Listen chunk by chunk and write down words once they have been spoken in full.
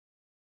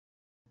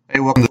Hey,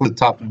 welcome to the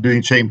Top of the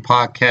Duty Chain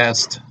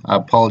podcast. I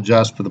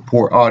apologize for the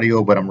poor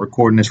audio, but I'm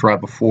recording this right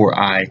before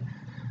I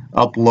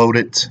upload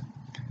it.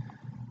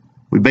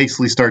 We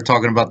basically started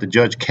talking about the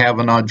Judge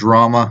Kavanaugh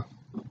drama,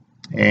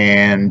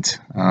 and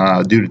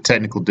due to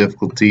technical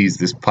difficulties,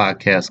 this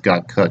podcast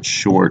got cut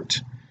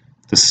short.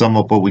 To sum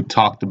up what we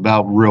talked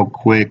about real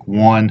quick,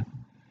 one,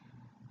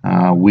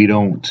 we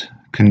don't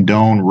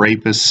condone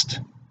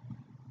rapists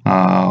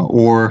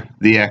or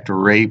the act of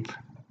rape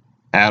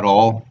at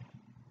all,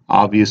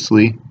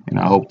 obviously, and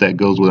I hope that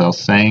goes without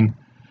saying.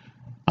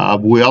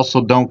 We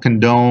also don't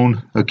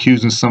condone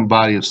accusing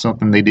somebody of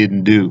something they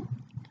didn't do.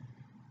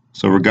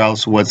 So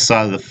regardless of what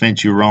side of the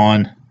fence you're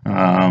on,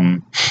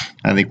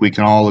 I think we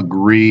can all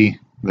agree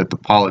that the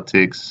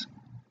politics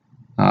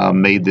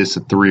made this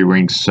a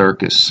three-ring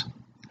circus.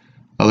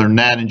 Other than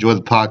that, enjoy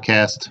the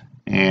podcast,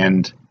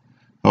 and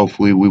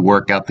hopefully we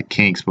work out the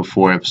kinks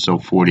before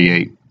episode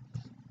 48.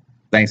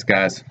 Thanks,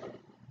 guys.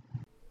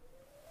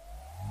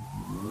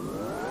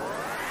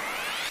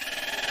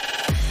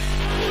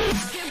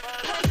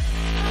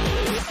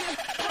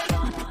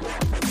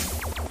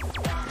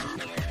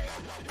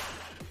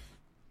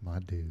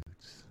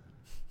 Dudes.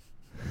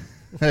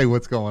 Hey,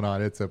 what's going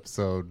on? It's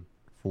episode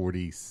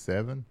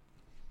 47.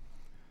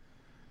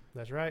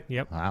 That's right.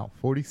 Yep. Wow,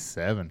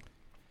 47.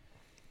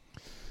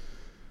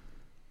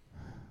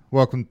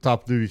 Welcome to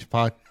Top of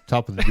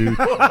the Dude.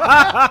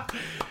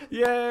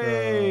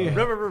 Yay!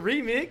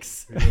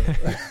 Remix.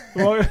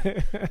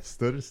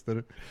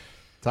 Stutter.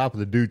 Top of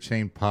the Dude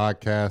Chain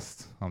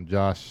podcast. I'm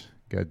Josh.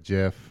 Got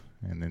Jeff,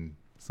 and then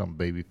some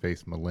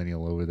baby-faced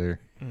millennial over there.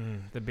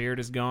 The beard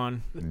is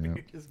gone. Yeah.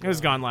 It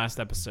was gone last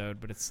episode,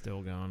 but it's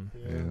still gone.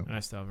 Yeah. And I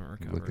still haven't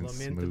recovered. Looking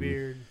Lament the smooth.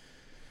 beard.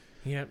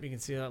 Yep, you can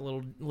see that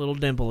little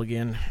dimple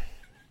again.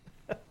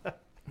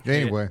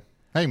 Anyway,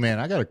 hey man,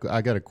 I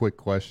got a quick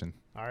question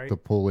All right. to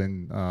pull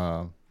in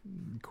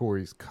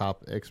Corey's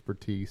cop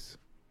expertise.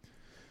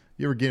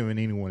 You ever given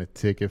anyone a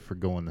ticket for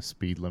going the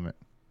speed limit?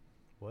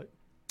 What?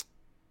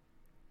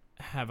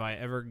 Have I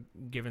ever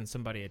given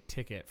somebody a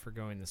ticket for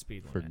going the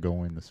speed limit? For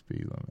going the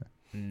speed limit.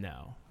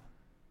 No.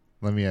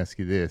 Let me ask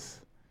you this,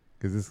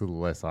 because this is a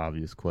less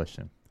obvious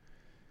question.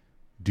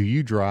 Do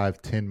you drive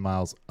 10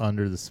 miles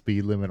under the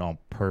speed limit on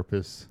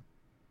purpose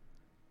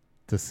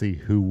to see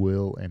who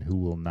will and who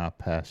will not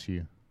pass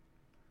you?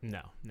 No,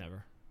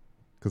 never.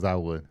 Because I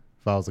would.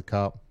 If I was a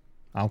cop,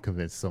 I'm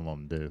convinced some of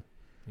them do.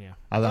 Yeah.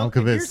 I'm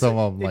convinced some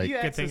of them, like...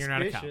 Good thing you're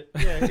not a cop.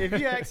 Yeah, if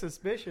you act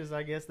suspicious,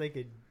 I guess they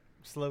could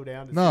slow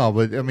down. To No, see.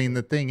 but I mean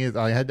the thing is,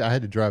 I had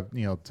to drive.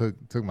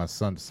 Took my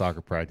son to soccer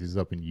practice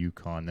up in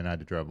Yukon. Then I had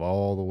to drive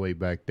all the way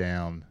back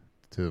down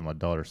to my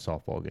daughter's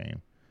softball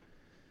game.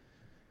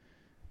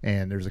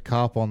 And there's a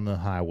cop on the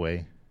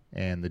highway,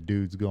 and the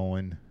dude's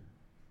going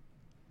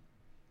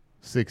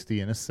 60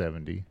 and a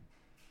 70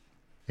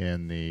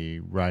 in the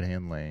right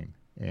hand lane,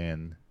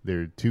 and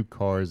there are two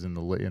cars in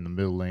the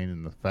middle lane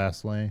in the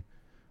fast lane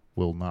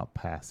will not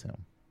pass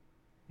him.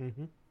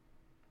 Mm-hmm.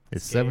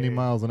 It's Scary. 70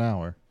 miles an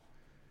hour.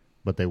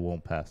 But they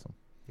won't pass them.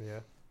 Yeah.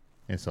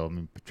 And so, I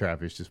mean,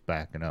 traffic's just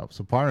backing up.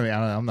 So part of me,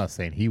 I'm not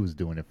saying he was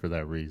doing it for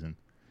that reason.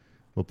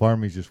 But part of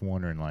me is just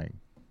wondering, like,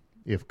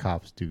 if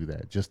cops do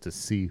that just to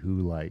see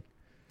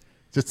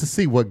just to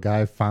see what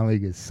guy finally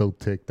gets so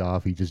ticked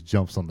off he just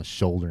jumps on the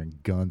shoulder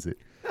and guns it.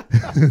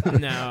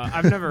 No,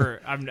 I've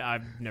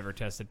never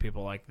tested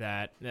people like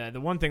that. The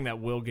one thing that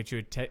will get you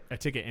a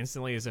ticket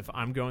instantly is if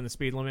I'm going the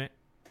speed limit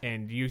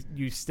and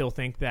you still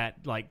think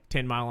that like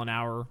 10 mile an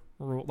hour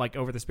rule, like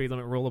over the speed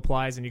limit rule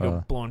applies, and you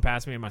go blowing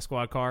past me in my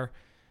squad car.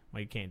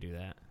 Well, you can't do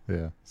that.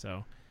 Yeah.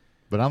 So,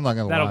 but I'm not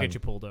gonna lie. that'll get you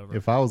pulled over.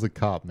 If I was a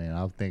cop, man,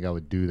 I think I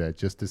would do that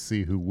just to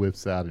see who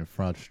whips out in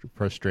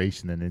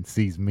frustration and then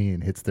sees me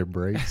and hits their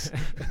brakes.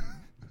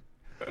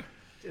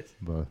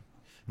 But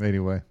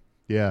anyway,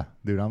 yeah,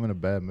 dude, I'm in a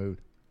bad mood.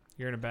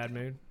 You're in a bad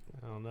mood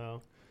I don't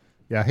know.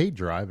 Yeah, I hate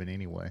driving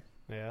anyway,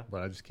 Yeah.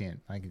 but I just can't.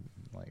 I can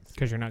like.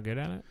 because you're not good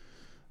at it.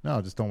 No,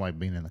 I just don't like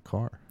being in the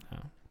car. Oh.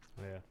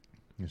 Yeah.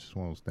 It's just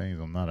one of those things.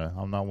 I'm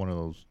not one of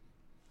those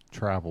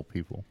travel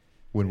people.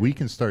 When we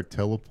can start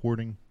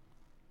teleporting,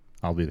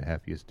 I'll be the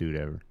happiest dude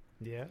ever.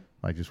 Yeah.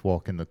 Like just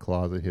walk in the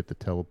closet, hit the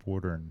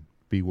teleporter, and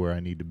be where I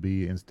need to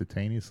be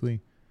instantaneously.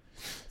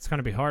 It's going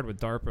to be hard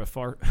with DARPA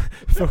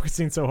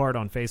focusing so hard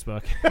on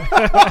Facebook.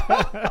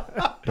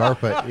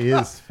 DARPA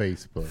is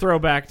Facebook.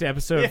 Throwback to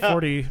episode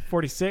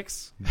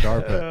 46.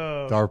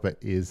 DARPA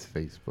is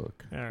Facebook.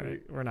 All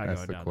right, we're not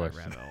That's going the down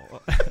question. that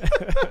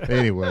rabbit hole.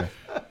 Anyway,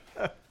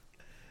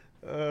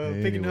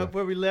 Picking up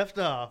where we left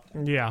off.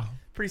 Yeah,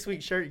 Pretty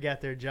sweet shirt you got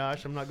there,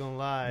 Josh. I'm not gonna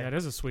lie. that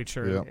is a sweet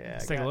shirt. Yeah. Yeah,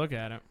 Let's I take a got- look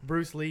at it.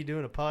 Bruce Lee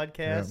doing a podcast.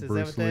 yeah, Is that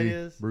Bruce what Lee. that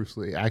is? Bruce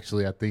Lee.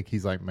 Actually, I think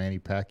he's like Manny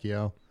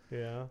Pacquiao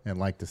Yeah. and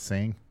like to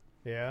sing.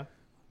 Yeah.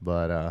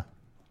 But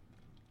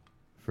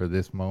for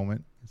this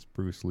moment, it's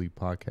Bruce Lee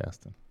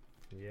podcasting.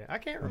 Yeah. I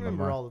can't Remember.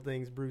 remember all the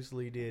things Bruce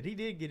Lee did. He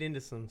did get into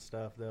some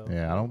stuff though.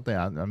 Yeah, I don't think.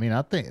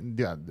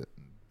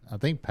 I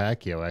think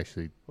Pacquiao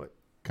actually What?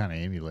 kind of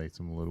emulates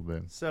him a little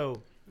bit.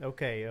 So,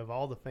 okay, of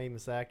all the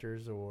famous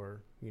actors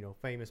or,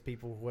 famous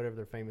people, whatever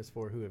they're famous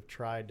for, who have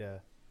tried to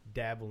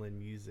dabble in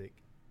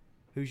music,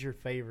 who's your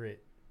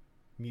favorite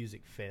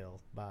music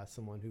fail by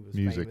someone who was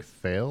Music famous?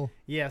 fail?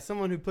 Yeah,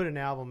 someone who put an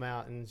album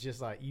out and it's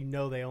just like,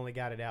 they only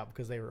got it out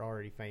because they were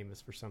already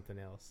famous for something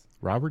else.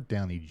 Robert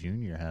Downey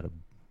Jr.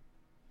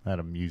 had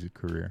a music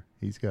career.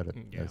 He's got a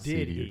Yeah.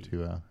 CD Did he? or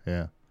two out.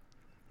 Yeah.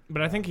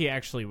 But I think he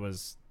actually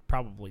was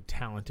probably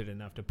talented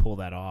enough to pull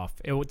that off.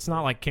 It's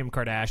not like Kim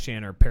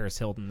Kardashian or Paris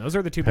Hilton. Those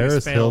are the two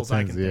biggest fails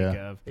I can think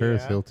of.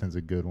 Paris Yeah. Hilton's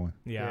a good one.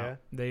 Yeah,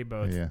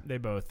 Yeah. they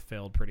both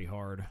failed pretty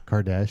hard.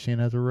 Kardashian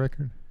has a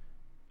record.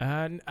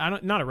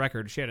 Not a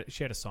record. She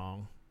had a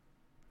song.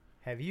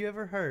 Have you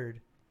ever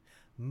heard,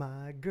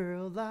 "My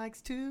girl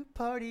likes to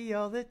party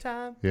all the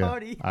time, Yeah,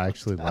 party"? I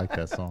actually like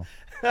that song.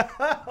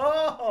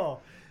 Oh,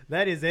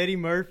 that is Eddie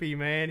Murphy,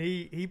 man.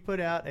 He put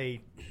out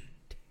a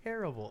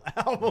terrible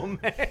album,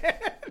 man.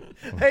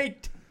 A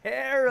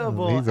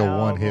terrible He's a album.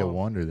 one-hit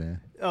wonder. Then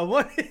A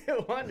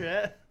one-hit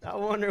wonder. I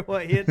wonder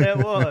what hit that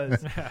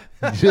was.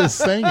 just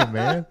sing it,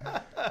 man.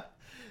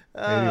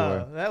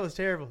 Anyway. That was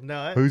terrible.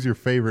 No, Who's your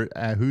favorite?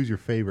 Who's your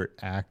favorite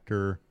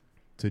actor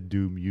to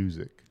do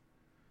music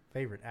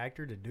favorite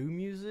actor to do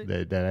music?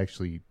 that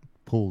actually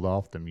pulled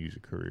off the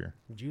music career?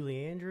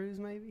 Julie Andrews,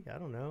 maybe. I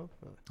don't know.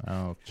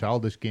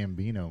 Childish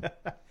Gambino,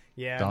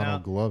 Yeah,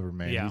 Donald Glover,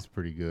 man, Yeah. he's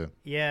pretty good.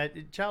 Yeah,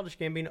 Childish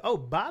Gambino. Oh,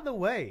 by the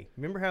way,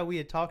 remember how we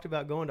had talked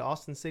about going to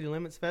Austin City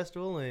Limits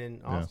Festival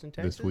in Austin,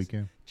 Texas? This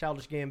weekend.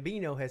 Childish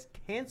Gambino has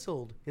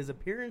canceled his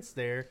appearance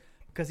there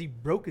because he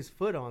broke his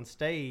foot on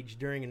stage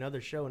during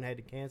another show and had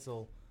to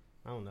cancel,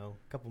 I don't know,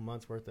 a couple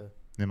months worth of,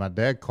 Then my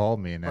dad called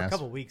me and or a asked.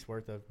 couple weeks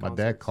worth of My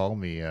concerts. dad called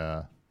me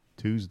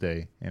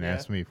Tuesday and Yeah.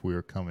 asked me if we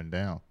were coming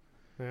down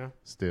Yeah.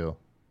 still,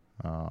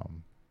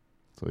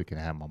 so he can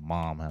have my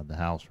mom have the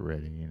house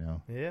ready, you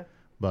know. Yeah.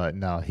 But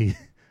no,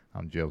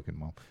 I'm joking,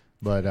 Mom.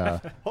 But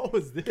What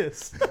was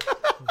this?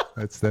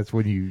 that's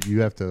when you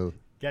have to.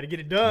 Got to get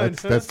it done.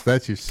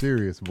 That's your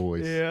serious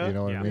voice. Yeah. You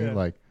know what I Yeah. mean? Yeah.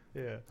 like,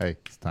 Yeah. hey,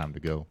 it's time to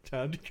go.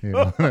 Time to You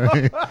go. know what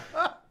I mean?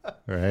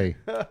 Or hey,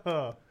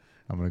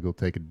 I'm gonna go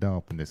take a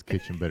dump, and this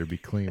kitchen better be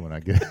clean when I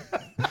get.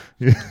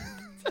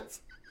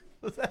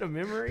 Was that a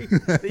memory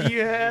that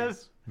you have?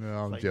 No,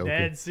 I'm Like, joking.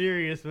 Dad's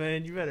serious,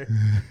 man. You better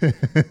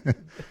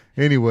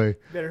Anyway,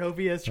 hope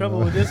he has trouble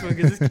with this one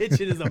because this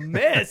kitchen is a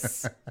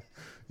mess.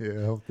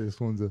 yeah, I hope this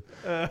one's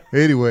a.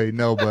 Anyway,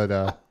 no,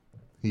 but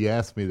he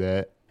asked me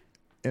that,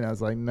 and I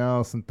was like,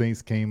 no, some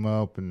things came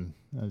up, and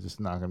I was just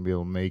not gonna be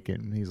able to make it.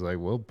 And he's like,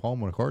 well, Paul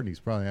McCartney's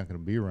probably not gonna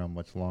be around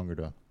much longer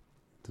to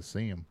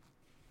see him.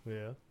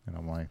 Yeah. And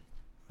I'm like,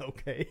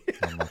 Okay.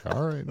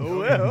 all right. Oh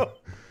well.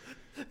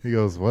 He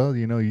goes, well,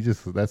 you know,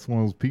 that's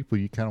one of those people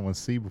you kind of want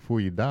to see before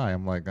you die.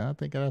 I'm like, I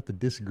think I'd have to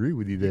disagree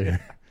with you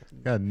there.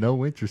 Got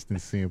no interest in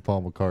seeing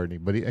Paul McCartney,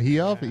 but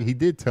he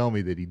did tell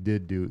me that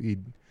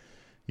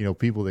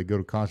people that go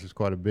to concerts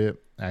quite a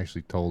bit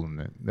actually told him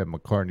that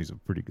McCartney's a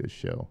pretty good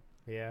show.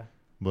 Yeah.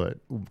 But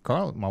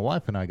my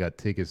wife and I got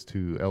tickets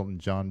to Elton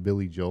John,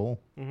 Billy Joel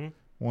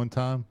one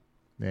time,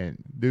 and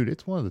dude,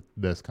 it's one of the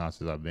best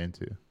concerts I've been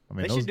to. I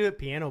mean, They should do it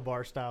piano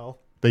bar style.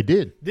 they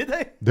did. Did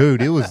they?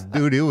 Dude, it was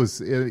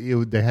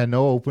they had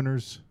no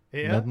openers,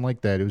 Yeah. nothing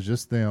like that. It was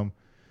just them.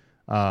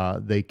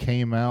 They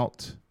came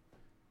out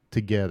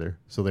together,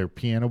 so they're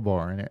piano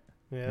bar in it,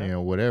 Yeah. you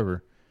know,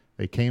 whatever.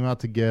 They came out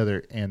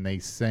together and they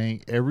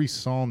sang every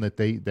song that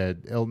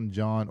Elton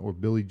John or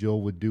Billy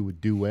Joel would do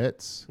with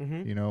duets,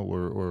 you know,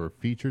 or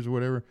features or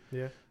whatever.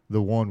 Yeah.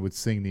 The one would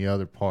sing the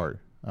other part,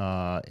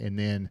 and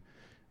then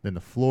the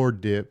floor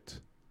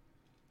dipped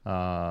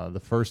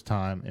the first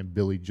time, and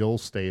Billy Joel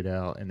stayed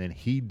out, and then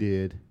he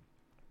did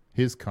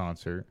his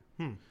concert,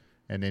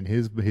 and then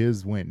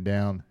his went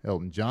down.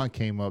 Elton John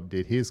came up,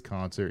 did his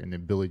concert, and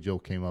then Billy Joel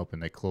came up,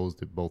 and they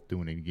closed it, both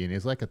doing it again.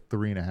 It's like a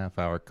 3.5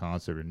 hour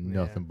concert and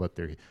nothing but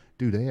their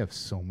dude. They have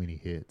so many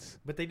hits.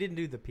 But they didn't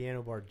do the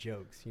piano bar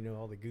jokes. You know,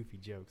 all the goofy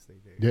jokes they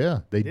do. Yeah,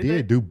 they Did did.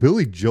 they? Dude,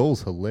 Billy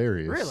Joel's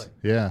hilarious. Really?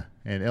 Yeah,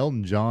 and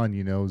Elton John,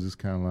 you know, is just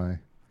kind of like,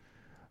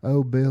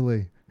 oh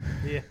Billy.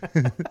 Yeah.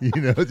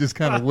 You know, just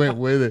kind of went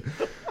with it.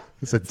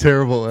 It's a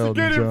terrible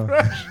Elton John.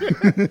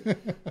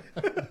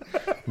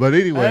 But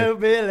anyway, Oh,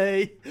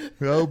 Billy.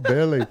 oh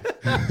Billy.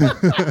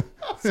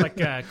 It's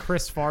like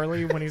Chris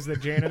Farley when he's the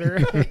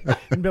janitor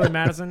and Billy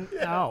Madison.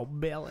 Oh,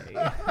 Billy.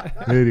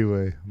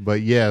 Anyway,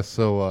 but yeah,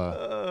 so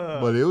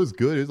but it was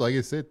good. It was, like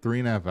I said,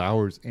 3.5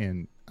 hours,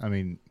 and I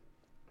mean,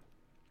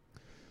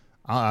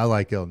 I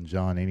like Elton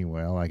John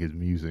anyway. I like his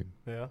music.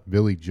 Yeah.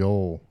 Billy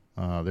Joel,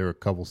 there were a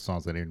couple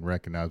songs I didn't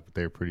recognize, but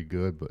they were pretty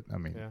good. But I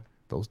mean, Yeah.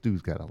 those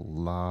dudes got a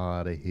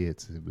lot of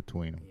hits in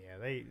between them.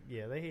 They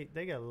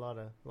got a lot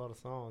of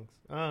songs.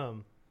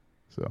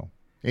 So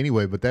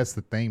anyway, but that's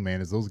the thing,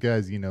 man, is those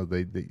guys, you know,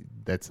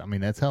 that's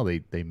how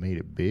they made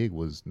it big,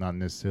 was not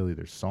necessarily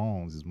their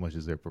songs as much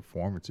as their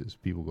performances.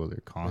 People go to their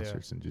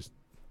concerts and just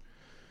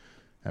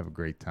have a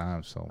great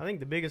time. So I think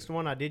the biggest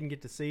one I didn't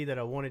get to see that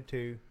I wanted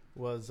to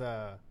was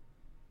I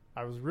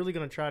was really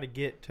going to try to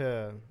get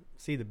to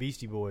see the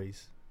Beastie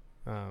Boys.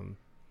 yeah,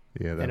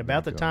 And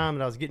about the time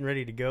that I was getting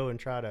ready to go and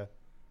try to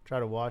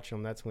watch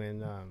them, that's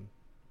when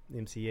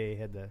MCA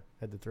had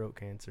the throat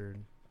cancer.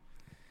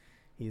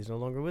 And he's no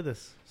longer with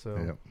us. So,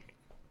 Yep.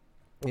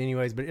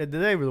 anyways, but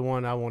they were the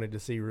one I wanted to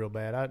see real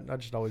bad. I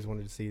just always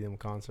wanted to see them in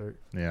concert.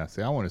 Yeah.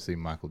 See, I want to see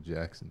Michael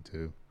Jackson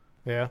too.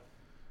 Yeah.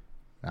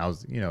 I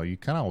was, you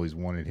kind of always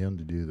wanted him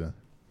to do the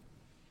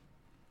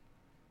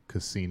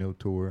casino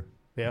tour.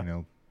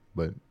 Yeah.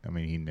 But I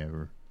mean, he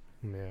never.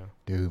 Yeah.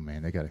 Dude,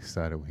 man, they got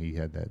excited when he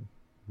had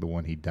the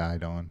one he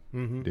died on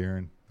Mm-hmm.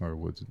 during, or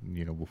was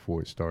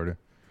before it started.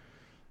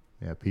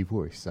 Yeah, people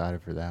were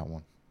excited for that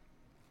one.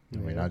 I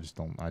mean, Yeah. I just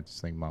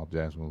think Miles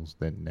Jackson was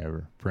that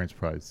never. Prince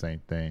probably the same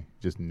thing.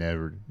 Just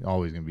never,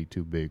 always gonna be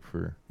too big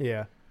for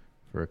Yeah.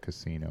 a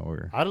casino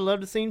or. I'd have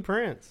loved to seen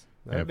Prince.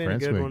 Yeah, That'd been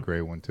Prince a good been one. a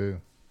great one too.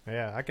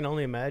 Yeah, I can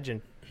only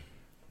imagine.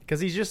 Because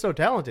he's just so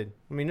talented.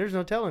 I mean, there's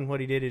no telling what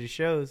he did at his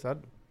shows.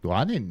 Well,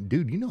 I didn't,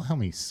 dude. You know how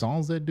many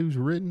songs that dude's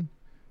written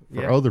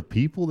for Yeah. other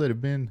people that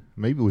have been?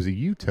 Maybe it was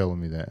you telling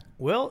me that.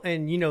 Well,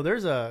 and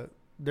there's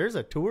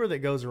a tour that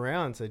goes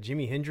around. It's a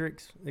Jimi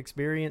Hendrix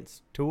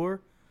Experience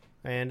tour,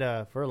 and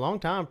for a long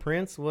time,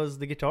 Prince was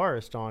the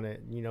guitarist on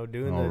it.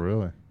 Doing Oh,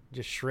 really?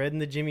 just shredding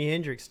the Jimi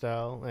Hendrix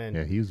style. And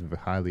Yeah, he was a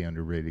highly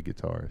underrated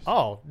guitarist.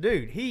 oh,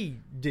 dude, he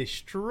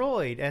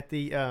destroyed at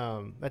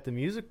the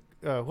music.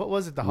 What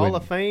was it? The Hall When-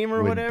 of Fame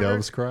or when whatever.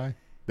 Doves Cry,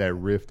 that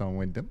riff on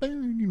when.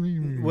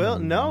 Well,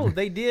 no,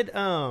 they did.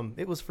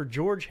 It was for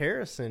George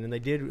Harrison, and they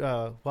did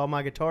 "While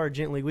My Guitar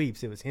Gently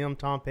Weeps." It was him,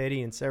 Tom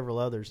Petty, and several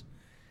others.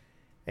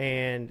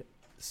 And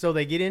so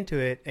they get into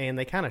it, and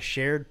they kind of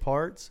shared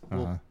parts.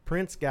 Uh-huh. Well,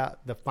 Prince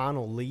got the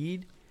final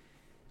lead,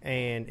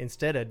 and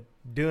instead of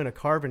doing a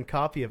carbon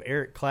copy of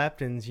Eric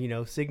Clapton's,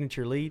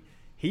 signature lead,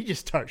 he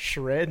just starts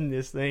shredding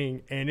this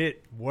thing, and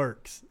it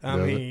works. I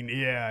Does it? mean,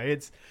 yeah,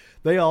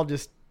 they all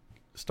just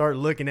start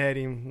looking at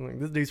him like,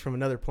 this dude's from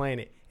another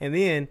planet. And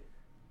then,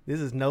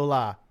 this is no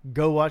lie,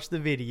 go watch the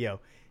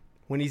video.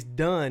 When he's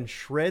done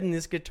shredding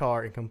this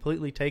guitar and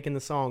completely taking the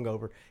song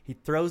over, he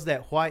throws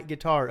that white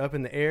guitar up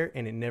in the air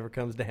and it never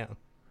comes down.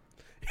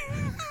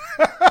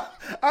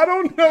 I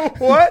don't know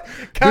what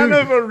kind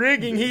of a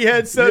rigging he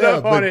had set Yeah,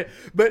 up on but- it,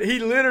 but he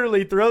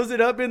literally throws it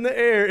up in the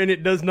air and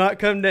it does not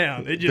come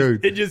down.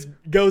 Dude. It just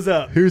goes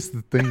up. Here's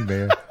the thing,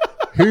 man.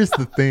 Here's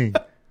the thing.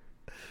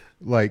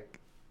 Like,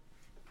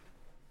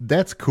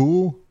 that's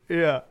cool,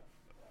 Yeah.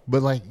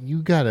 but like,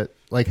 you gotta,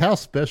 like, how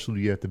special do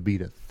you have to be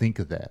to think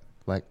of that?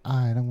 Like,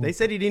 I don't. They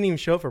said he didn't even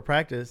show up for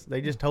practice.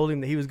 They just told him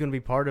that he was going to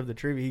be part of the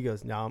trivia. He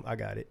goes, "No, I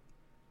got it."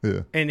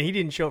 Yeah. And he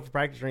didn't show up for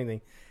practice or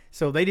anything.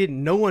 So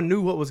no one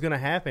knew what was going to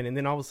happen. And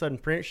then all of a sudden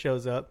Prince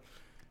shows up,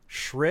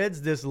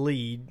 shreds this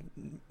lead,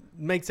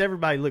 makes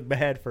everybody look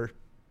bad for,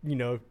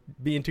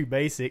 being too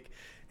basic,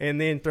 and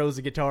then throws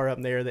the guitar up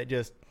in there that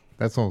just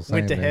That's what I'm saying.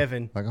 went to man.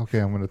 heaven. Like, okay,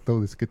 I'm gonna throw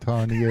this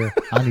guitar in the air.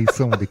 I need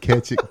someone to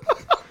catch it.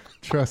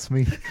 Trust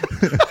me,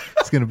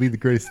 it's gonna be the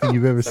greatest thing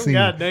you've ever Some seen.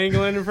 guy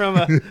dangling from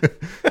a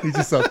He's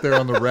just out there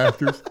on the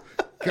rafters.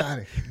 Got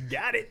it.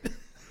 got it.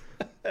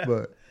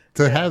 But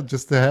to have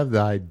the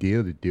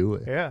idea to do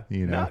it. Yeah.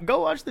 No, Go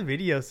watch the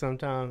video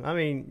sometime. I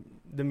mean,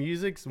 the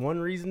music's one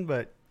reason,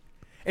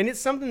 and it's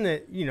something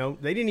that,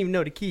 they didn't even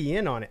know to key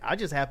in on it. I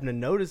just happened to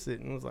notice it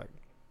and was like,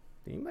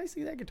 did anybody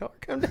see that guitar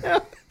come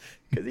down?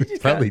 Because he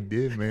just probably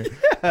did, man.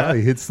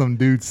 Probably hit some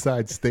dude's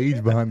side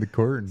stage behind the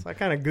curtain. So I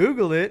kind of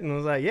Googled it and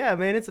was like, yeah,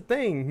 man, it's a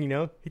thing.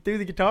 He threw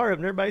the guitar up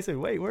and everybody said,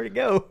 wait, where'd it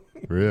go?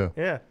 Real.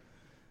 Yeah.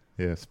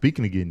 Yeah.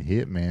 Speaking of getting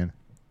hit, man.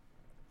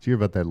 Did you hear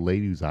about that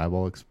lady whose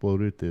eyeball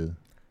exploded at the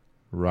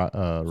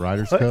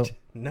Ryder's Cup? What?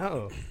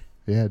 No.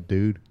 Yeah,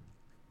 dude.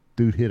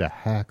 Dude hit a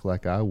hack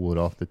like I would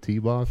off the tee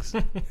box.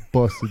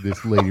 Busted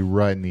this lady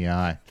right in the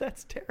eye.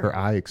 That's terrible. Her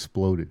eye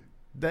exploded.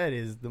 That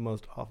is the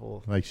most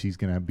awful. Like she's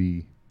going to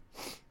be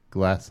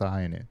glass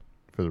eyeing it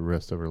for the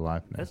rest of her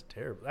life now. That's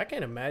terrible. I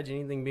can't imagine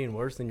anything being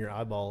worse than your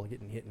eyeball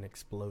getting hit and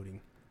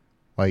exploding.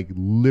 Like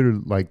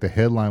literally, like the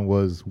headline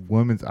was,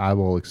 "Woman's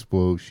eyeball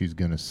explodes. She's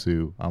gonna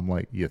sue." I'm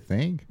like, you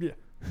think? Yeah.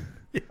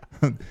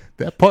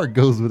 That part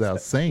goes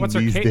without saying What's her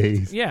these case?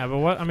 days. Yeah, but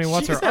what's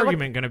She's her had, like-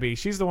 argument going to be?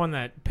 She's the one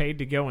that paid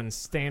to go and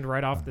stand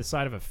right off the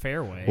side of a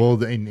fairway.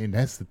 Well, and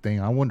that's the thing.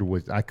 I wonder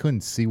what I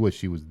couldn't see what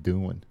she was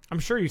doing. I'm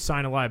sure you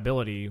sign a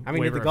liability I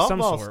mean, did waiver the golf of some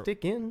ball sort.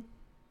 stick in?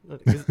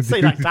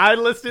 Say like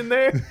Titleist in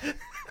there?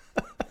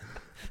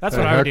 That's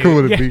what I How would do. cool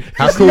would it Yeah. be?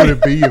 How cool would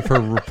it be if her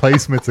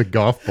replacement's a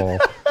golf ball?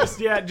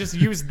 Just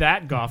use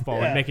that golf ball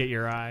Yeah. and make it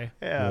your eye.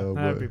 Yeah. Oh,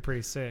 That'd but- be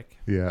pretty sick.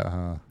 Yeah. Get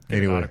an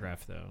Anyway,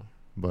 autograph though.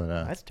 but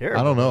That's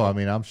terrible. I don't know. I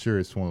mean, I'm sure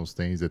it's one of those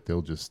things that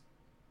they'll just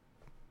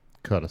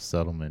cut a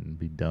settlement and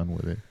be done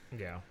with it,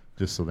 Yeah.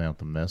 just so they don't have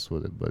to mess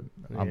with it. But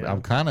Yeah.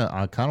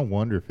 I kind of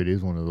wonder if it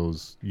is one of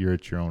those you're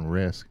at your own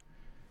risk.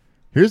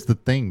 Here's the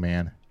thing,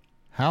 man.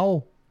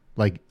 How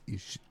like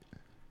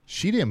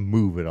she didn't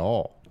move at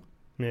all.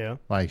 Yeah.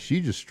 Like she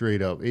just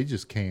straight up, it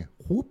just came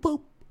whoop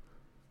up.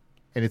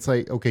 And it's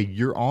like, okay,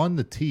 you're on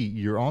the tee,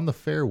 you're on the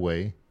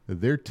fairway,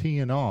 they're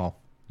teeing off.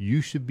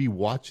 You should be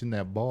watching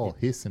that ball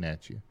hissing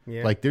at you.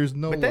 Yeah. Like there's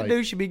no But that like,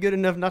 dude should be good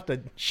enough not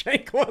to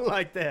shank one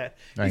like that.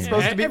 I He's know.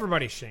 supposed to be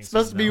Everybody shanks.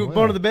 supposed to be them,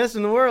 one of the best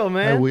in the world, hey,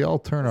 man. we all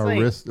turn our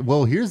ain't- wrists.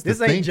 Well, here's the This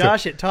thing. ain't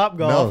Josh at Top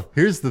Golf. No,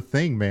 here's the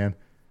thing, man.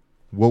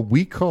 what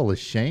we call a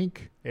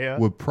shank Yeah.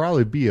 would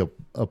probably be a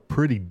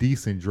pretty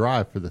decent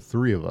drive for the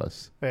three of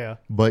us. Yeah.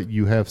 But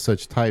you have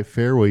such tight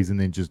fairways and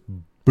then just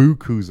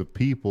bukus of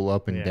people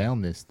up and Yeah.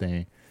 down this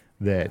thing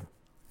that,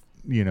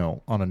 you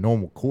know, on a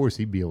normal course,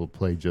 he'd be able to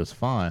play just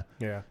fine.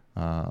 Yeah.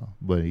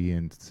 But he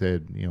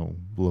instead, you know,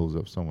 blows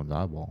up someone's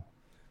eyeball.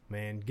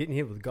 Man, getting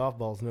hit with golf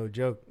balls no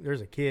joke. There's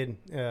a kid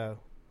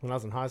when I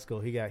was in high school.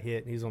 He got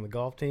hit. He was on the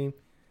golf team.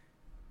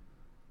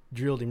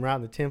 Drilled him right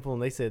in the temple,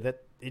 and they said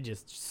that it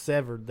just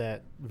severed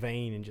that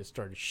vein and just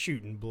started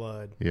shooting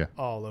blood Yeah.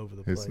 all over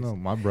the place. It's no,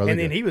 my brother. And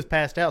then got- he was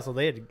passed out, so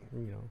they had to,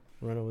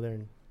 run over there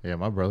and yeah,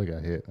 my brother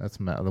got hit. That's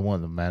the one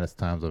of the maddest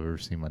times I've ever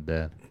seen my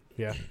dad.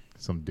 yeah.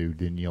 Some dude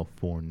didn't yell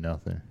for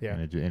nothing. Yeah.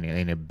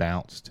 And it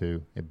bounced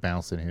too. It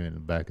bounced at him in the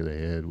back of the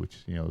head,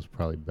 which, you know, was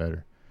probably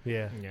better.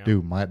 Yeah. Yeah.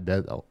 Dude,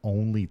 that's the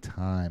only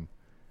time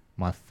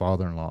my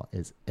father-in-law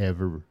has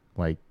ever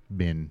like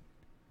been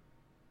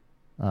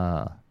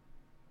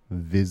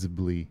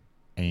visibly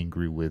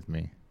angry with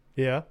me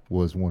Yeah.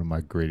 was one of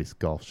my greatest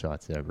golf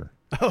shots ever.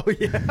 Oh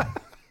yeah.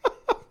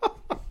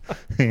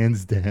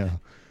 Hands down.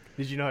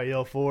 Did you not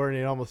yell for and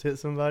it almost hit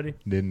somebody?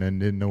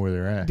 Didn't know where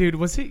they're at. Dude,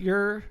 was it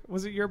your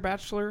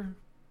bachelor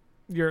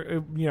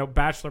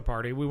bachelor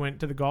party? We went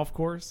to the golf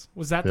course.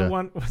 Was that Yeah. the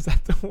one? Was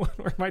that the one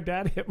where my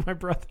dad hit my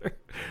brother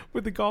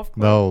with the golf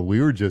club? No,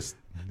 we were just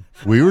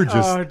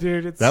Oh,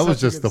 dude, it's that was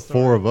such a just good the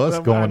four story. of us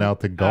going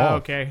out to golf. Oh,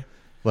 okay.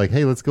 Like,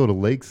 hey, let's go to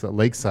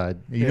Lakeside.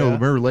 You know, Yeah.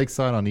 remember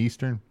Lakeside on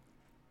Eastern?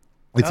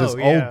 It's Oh, this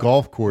yeah. old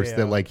golf course Yeah.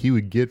 that like he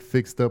would get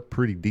fixed up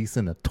pretty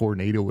decent. A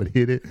tornado would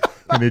hit it,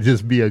 and it'd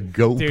just be a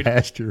goat Dude.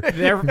 pasture.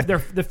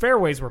 The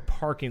fairways were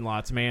parking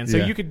lots, man. So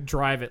Yeah. you could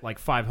drive it like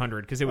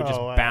 500 because it would just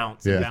Oh, wow.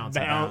 bounce Yeah. and bounce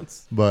and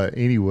bounce. But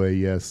anyway,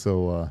 yeah.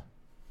 So,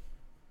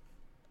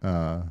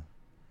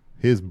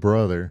 his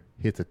brother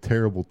hits a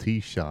terrible tee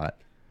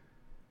shot,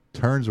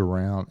 turns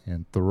around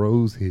and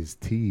throws his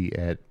tee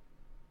at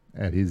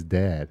his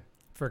dad.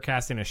 For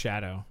casting a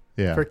shadow.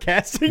 Yeah, For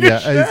casting yeah. a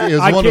shot? It was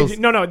I one kid of you. those.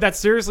 No, that's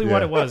seriously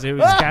what Yeah. it was. It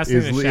was casting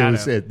a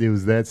shadow. It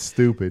was that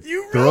stupid.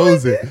 You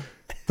throws ruined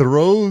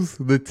throws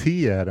the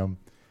tee at him,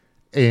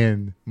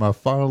 and my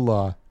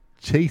father-in-law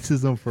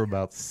chases him for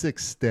about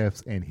 6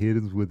 steps and hit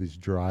him with his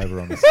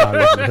driver on the side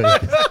of his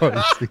leg as hard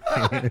as he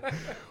can.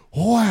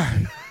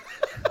 Why?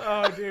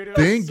 Oh, dude. It was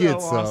Then so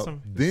gets awesome.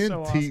 up. It was Then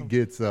so T awesome.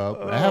 gets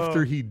up.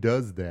 After he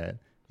does that,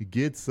 he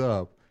gets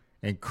up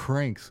and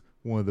cranks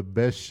one of the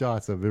best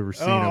shots I've ever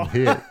seen him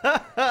hit.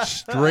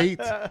 Straight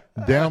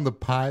down the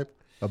pipe,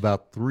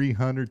 about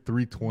 300,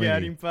 320.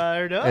 Got him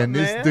fired up, And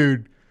this man.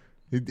 dude,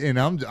 and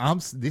I'm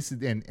this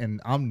is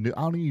and I'm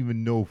I don't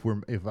even know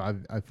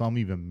if I'm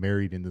even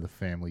married into the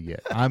family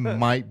yet. I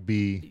might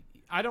be.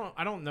 I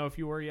don't know if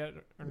you were yet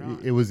or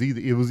not. It was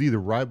either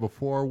right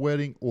before our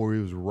wedding or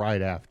it was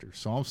right after.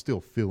 So I'm still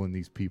filling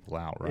these people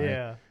out, right?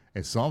 Yeah.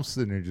 And so I'm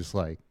sitting there just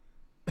like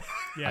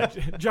Yeah,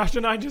 Josh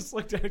and I just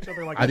looked at each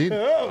other like, I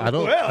didn't. I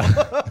don't.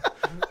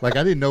 Like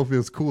I didn't know if it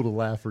was cool to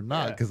laugh or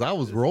not because I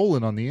was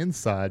rolling on the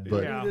inside,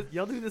 but Yeah.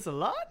 Y'all do this a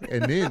lot?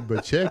 and then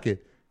but check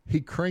it. He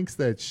cranks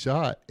that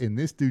shot, and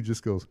this dude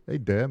just goes, "Hey,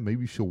 Dad,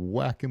 maybe you should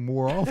whack him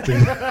more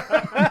often."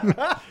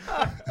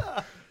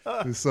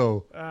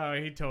 So oh,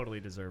 he totally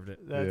deserved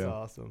it. That's yeah.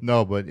 awesome.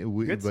 No, but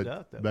Good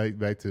stuff, though.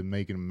 back to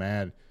making him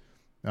mad.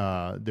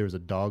 There's a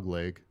dog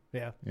leg,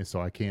 Yeah. and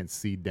so I can't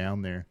see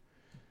down there,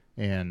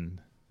 and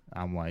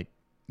I'm like,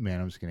 man,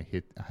 I'm just gonna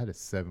hit. I had a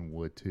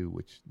 7-wood too,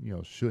 which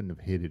shouldn't have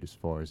hit it as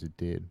far as it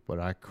did, but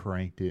I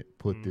cranked it,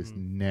 put this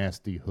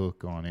nasty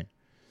hook on it,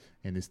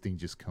 and this thing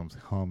just comes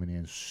humming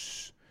in.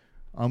 Shh.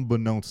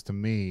 Unbeknownst to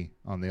me,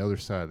 on the other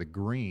side of the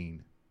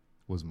green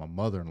was my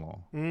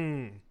mother-in-law.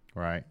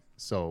 Right,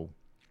 so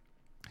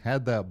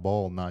had that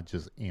ball not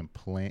just I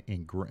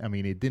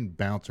mean, it didn't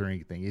bounce or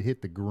anything. It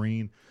hit the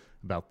green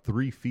about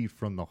 3 feet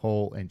from the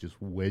hole and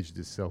just wedged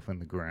itself in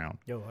the ground.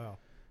 Oh, wow.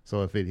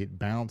 So if it had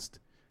bounced,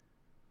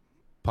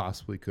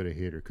 possibly could have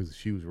hit her because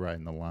she was right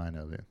in the line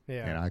of it.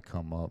 Yeah. And I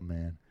come up,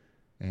 man,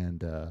 and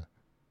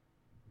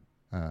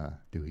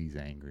dude, he's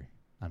angry.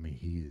 I mean,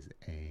 he is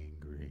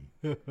angry.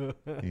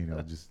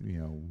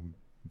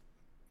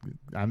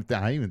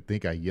 I even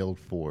think I yelled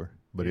for her,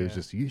 but it was Yeah.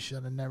 just, you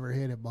should have never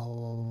hit it, blah,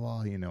 blah, blah,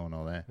 blah, and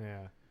all that.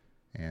 Yeah.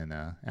 And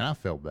I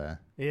felt bad.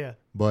 Yeah.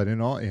 But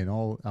in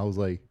all, I was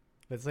like,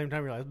 At the same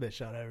time, you're like, this bitch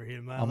shot over here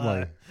in my I'm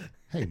life. like,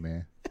 hey,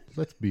 man,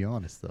 let's be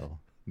honest, though.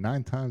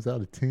 9 times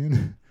out of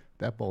 10,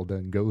 that ball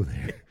doesn't go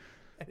there.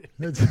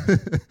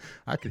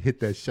 I could hit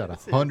that shot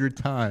 100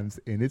 times,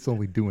 and it's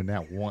only doing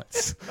that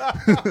once.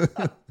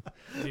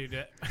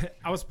 Dude,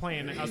 I was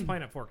playing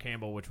at Fort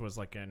Campbell, which was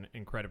like an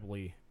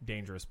incredibly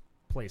dangerous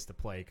place to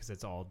play because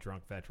it's all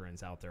drunk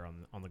veterans out there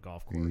on the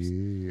golf course.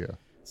 Yeah.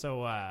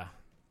 So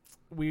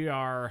we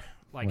are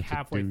like Bunch of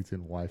halfway. dudes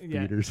and wife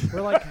Yeah, beaters.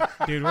 we're like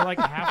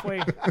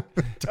halfway.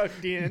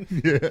 Tucked in.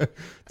 Yeah,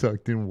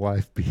 tucked in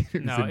wife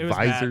beaters No, and it was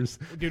visors.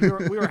 bad.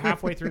 Dude, we were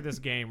halfway through this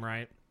game,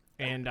 right?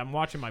 And I'm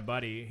watching my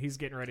buddy. He's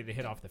getting ready to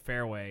hit off the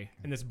fairway,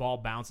 and this ball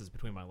bounces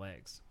between my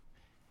legs.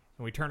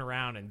 And we turn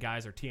around, and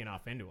guys are teeing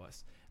off into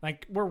us.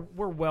 Like we're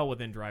well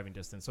within driving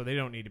distance, so they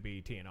don't need to be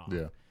teeing off.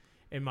 Yeah.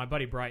 and my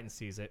buddy Brighton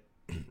sees it.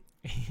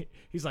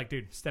 He's like,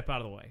 dude, step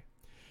out of the way.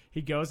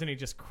 He goes and he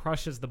just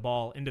crushes the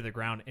ball into the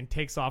ground and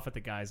takes off at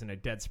the guys in a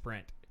dead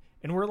sprint.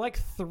 And we're like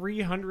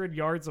 300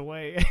 yards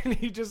away, and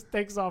he just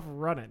takes off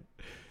running.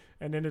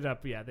 And they ended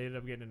up getting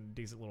in a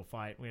decent little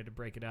fight. We had to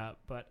break it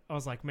up. But I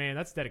was like, man,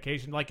 that's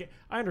dedication. Like,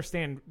 I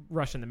understand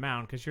rushing the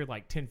mound because you're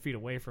like 10 feet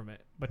away from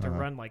it. But to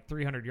run like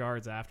 300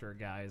 yards after a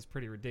guy is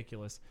pretty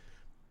ridiculous.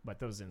 But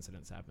those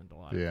incidents happened a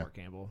lot at Fort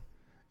Campbell.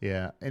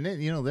 Yeah. And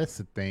then, you know, that's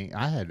the thing.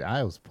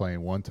 I was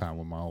playing one time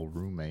with my old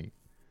roommate.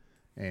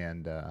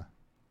 And,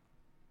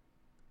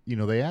 you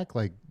know, they act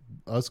like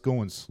us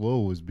going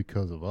slow is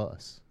because of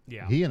us.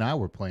 Yeah. He and I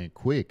were playing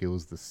quick. It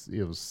was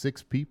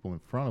 6 people in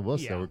front of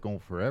us that were going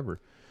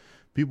forever.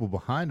 People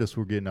behind us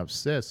were getting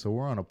upset, so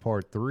we're on a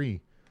par 3.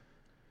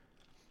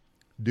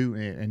 Dude,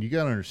 and you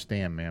got to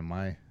understand, man,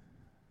 my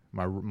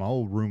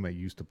old roommate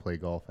used to play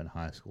golf in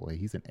high school. Like,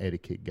 he's an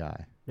etiquette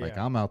guy. Like,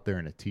 I'm out there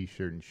in a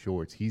T-shirt and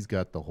shorts. He's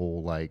got the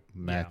whole, like,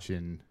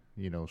 matching,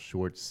 you know,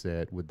 short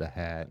set with the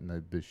hat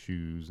and the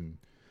shoes. And,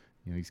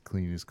 you know, he's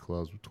cleaning his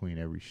clubs between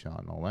every shot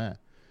and all that.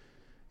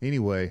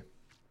 Anyway,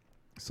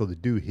 so the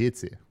dude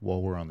hits it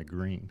while we're on the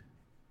green.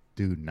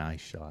 Dude, nice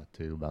shot,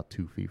 too, about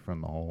 2 feet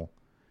from the hole.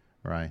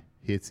 Right,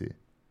 hits it,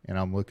 and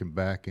I'm looking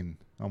back, and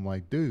I'm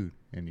like, dude,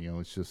 and you know,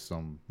 it's just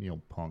some, you know,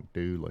 punk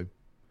dude. Like,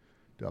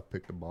 dude, I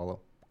picked the ball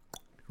up,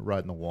 right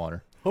in the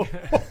water.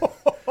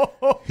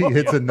 He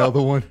hits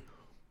another one.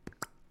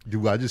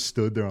 Dude, I just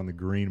stood there on the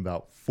green,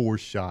 about 4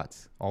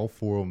 shots, all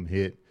 4 of them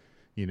hit,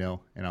 you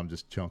know, and I'm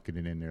just chunking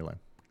it in there like,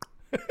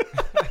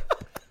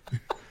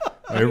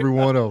 every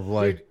one of them,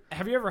 like. Dude,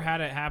 have you ever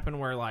had it happen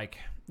where like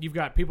you've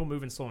got people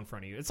moving slow in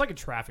front of you? It's like a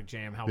traffic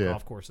jam, how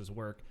golf courses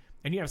work.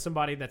 And you have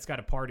somebody that's got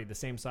a party the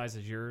same size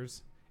as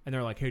yours, and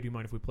they're like, hey, do you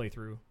mind if we play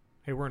through?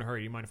 Hey, we're in a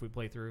hurry. Do you mind if we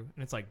play through?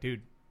 And it's like,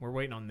 dude, we're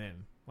waiting on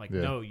them. Like,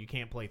 no, you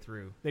can't play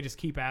through. They just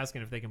keep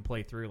asking if they can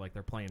play through like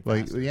they're playing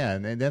fast. Like, yeah,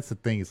 and that's the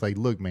thing. It's like,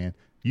 look, man,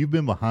 you've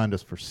been behind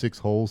us for 6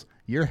 holes.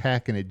 You're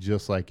hacking it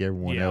just like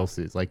everyone else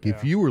is. Like,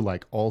 if you were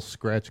like all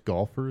scratch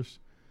golfers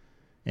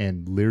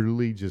and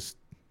literally just,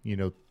 you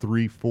know,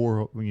 3,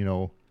 4, you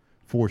know,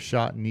 4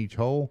 shot in each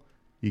hole,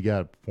 you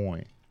got a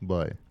point.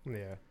 But,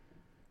 you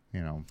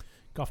know.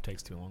 Golf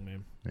takes too long,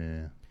 man.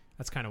 Yeah.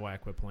 That's kind of why I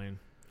quit playing.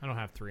 I don't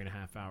have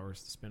 3.5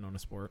 hours to spend on a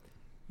sport.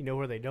 You know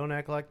where they don't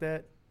act like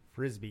that?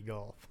 Frisbee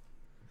golf.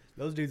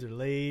 Those dudes are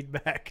laid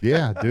back.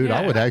 Yeah, dude,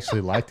 I would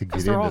actually like to get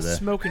into they're all that.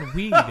 smoking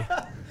weed.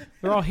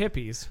 They're all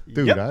hippies.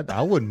 Dude,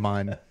 I wouldn't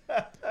mind.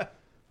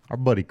 Our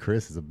buddy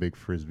Chris is a big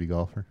Frisbee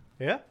golfer.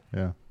 Yeah?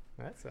 Yeah.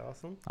 That's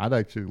awesome. I'd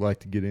actually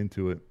like to get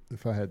into it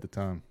if I had the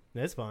time.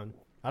 It's fun.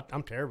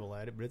 I'm terrible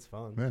at it, but it's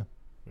fun.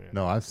 Yeah.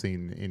 No, I've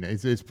seen, you know,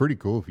 it's pretty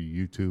cool if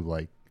you YouTube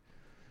like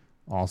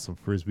awesome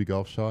Frisbee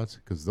golf shots,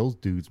 because those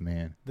dudes,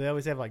 man. They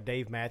always have like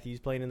Dave Matthews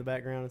playing in the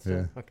background and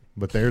stuff. Yeah. Okay.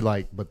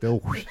 But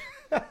they'll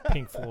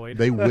Pink Floyd.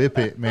 they whip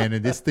it, man,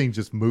 and this thing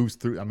just moves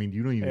through. I mean,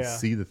 you don't even Yeah.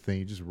 see the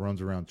thing; it just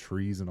runs around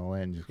trees and all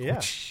that, and just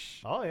Yeah.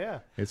 Oh yeah.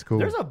 it's cool.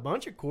 There's a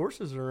bunch of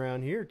courses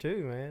around here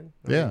too, man.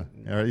 I yeah.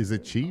 mean, Is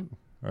it cheap?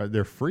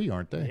 They're free,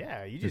 aren't they?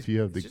 yeah, you just if you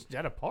have the it's just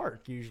at a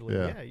park usually.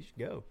 Yeah. Yeah, you should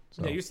go.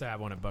 so, They used to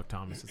have one at Buck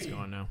Thomas. It's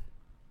gone now.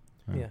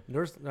 Yeah,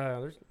 there's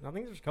I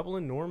think there's a couple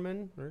in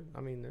Norman.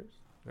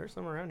 There's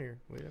some around here.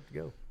 We'd have to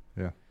go.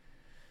 yeah.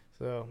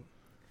 So,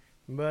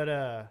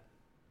 but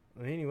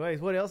anyways,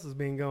 what else has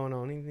been going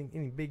on?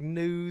 Any big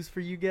news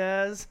for you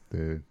guys?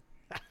 Dude,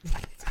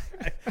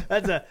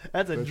 That's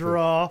a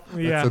draw.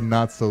 that's a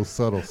not so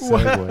subtle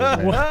segue,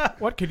 man.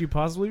 What could you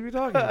possibly be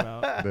talking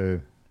about?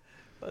 Dude.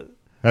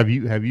 Have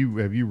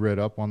you read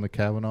up on the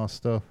Kavanaugh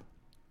stuff?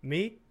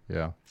 Me?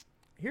 Yeah.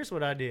 Here's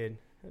what I did.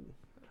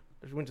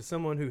 I just went to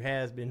someone who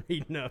has been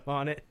reading up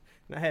on it,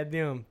 and I had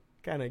them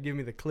kind of give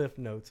me the cliff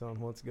notes on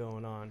what's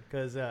going on,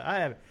 because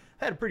I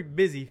had a pretty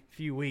busy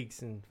few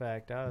weeks. In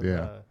fact, I was,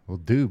 Well,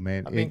 dude,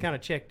 man, I've been kind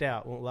of checked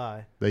out. Won't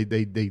lie.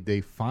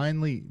 They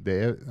finally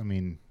I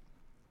mean,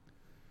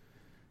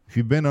 if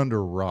you've been under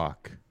a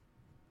rock,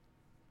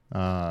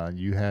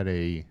 you had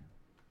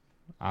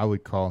I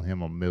would call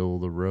him a middle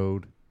of the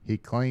road. He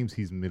claims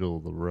he's middle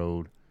of the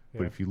road,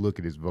 but Yeah. if you look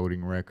at his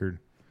voting record,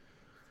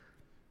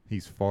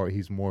 he's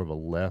more of a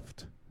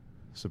left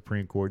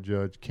Supreme Court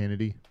judge,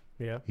 Kennedy.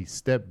 Yeah. He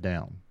stepped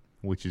down,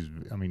 which is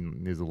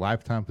a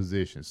lifetime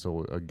position.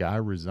 So a guy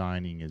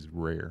resigning is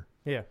rare.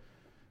 Yeah.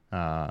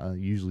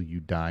 Usually you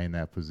die in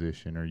that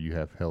position or you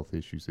have health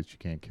issues that you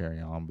can't carry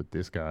on. But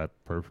this guy,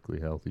 perfectly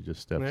healthy,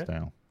 just steps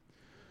down.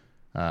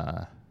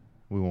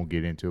 We won't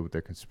get into it with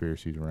their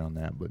conspiracies around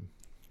that, but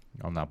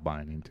I'm not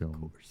buying into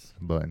them. Of course.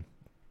 But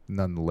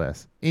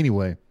nonetheless.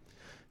 Anyway,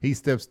 he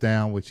steps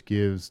down, which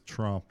gives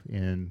Trump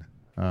in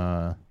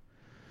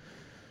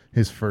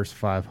his first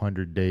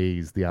 500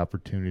 days the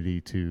opportunity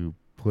to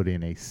put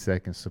in a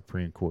second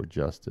Supreme Court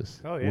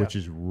justice, which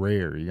is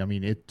rare. I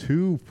mean,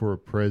 2 for a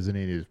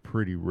president is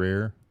pretty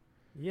rare.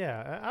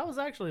 Yeah, I was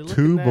actually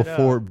looking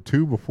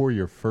two before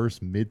your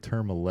first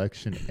midterm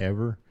election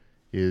ever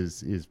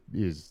is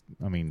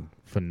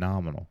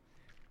phenomenal.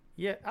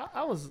 Yeah,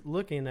 I was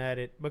looking at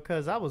it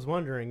because I was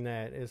wondering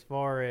that as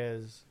far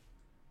as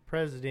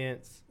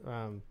presidents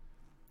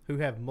who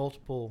have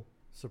multiple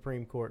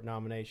Supreme Court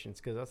nominations.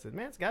 Because I said,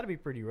 man, it's got to be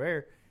pretty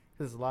rare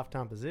because it's a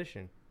lifetime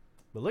position.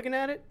 But looking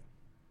at it,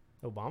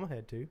 Obama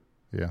had 2.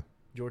 Yeah.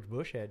 George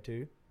Bush had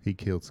 2. He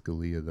killed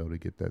Scalia, though, to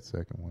get that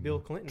second one. Bill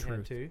Clinton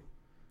had Truth. 2.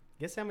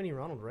 Guess how many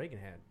Ronald Reagan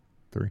had?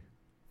 3.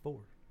 4.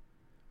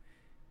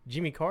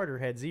 Jimmy Carter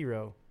had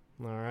 0.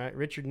 All right.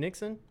 Richard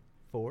Nixon,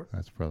 4.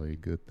 That's probably a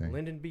good thing.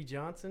 Lyndon B.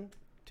 Johnson,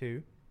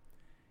 2.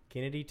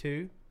 Kennedy,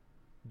 2.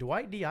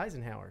 Dwight D.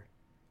 Eisenhower,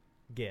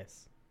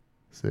 guess,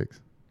 6.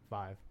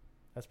 5.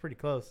 That's pretty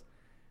close.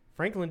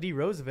 Franklin D.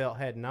 Roosevelt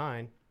had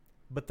 9,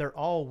 but they're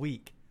all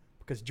weak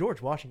because George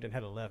Washington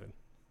had 11,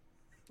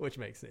 which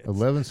makes sense.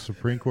 11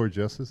 Supreme Court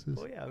justices?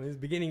 Well, yeah, I mean, it's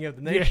the beginning of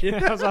the nation.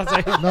 Yeah, I was about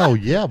to say. No,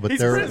 yeah, but He's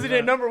they're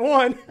president number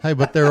 1. hey,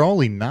 but there are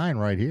only 9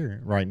 right here,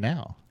 right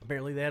now.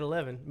 Apparently, they had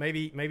 11.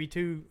 Maybe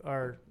 2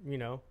 are,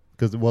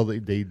 Because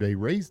they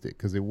raised it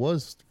because it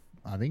was,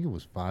 I think it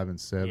was 5 and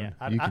 7.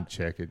 Yeah, you can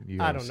check it.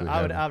 You I don't know. obviously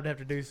I would haven't. have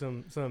to do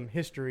some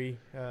history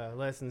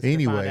lessons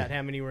Anyway. to find out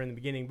how many were in the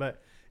beginning.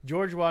 But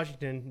George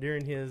Washington,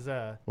 during his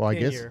I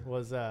guess- tenure,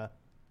 was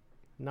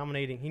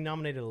nominating. He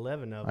nominated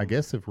 11 of them. I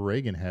guess if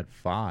Reagan had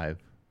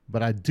 5,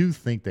 but I do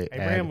think they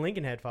Abraham added.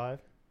 Lincoln had 5.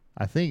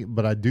 I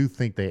do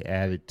think they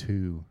added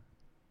 2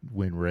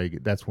 when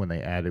Reagan. That's when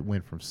they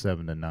went from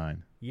 7 to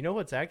 9. You know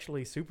what's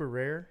actually super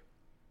rare?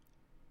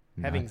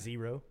 Having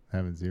 0.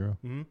 Having 0.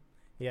 Mm-hmm.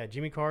 Yeah,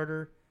 Jimmy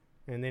Carter,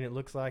 and then it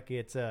looks like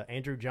it's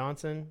Andrew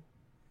Johnson,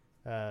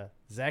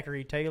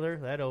 Zachary Taylor,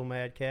 that old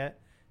mad cat.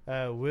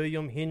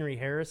 William Henry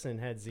Harrison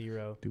had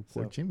 0. Dude,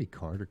 poor So, Jimmy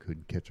Carter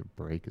couldn't catch a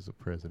break as a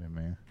president,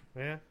 man.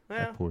 yeah. Well,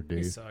 That poor He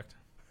dude. sucked.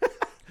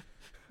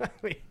 I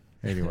mean,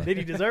 Anyway, did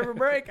he deserve a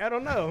break? I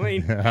don't know. I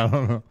mean, I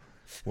don't know.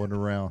 Wasn't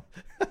around.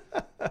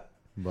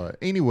 But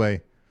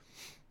anyway,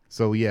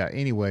 so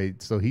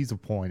he's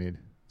appointed.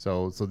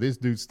 So this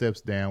dude steps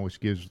down, which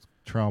gives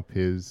Trump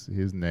his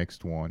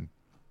next one.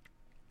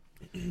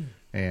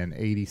 And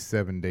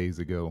 87 days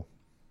ago,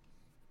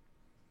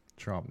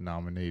 Trump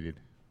nominated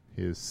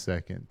his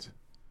second.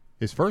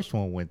 His first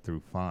one went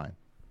through fine.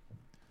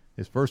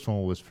 His first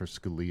one was for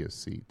Scalia's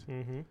seat,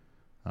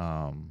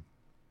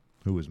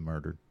 who was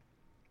murdered,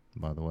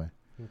 by the way.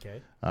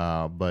 okay.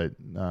 But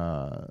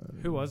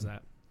Who was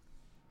that?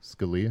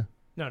 Scalia.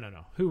 No.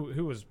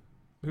 Who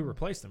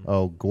replaced him?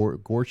 Oh,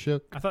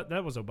 Gorsuch. I thought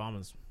that was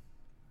Obama's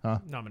Huh?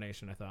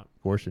 nomination. I thought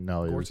Gorsuch.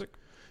 No, Gorsuch.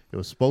 it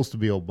was supposed to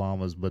be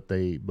Obama's, but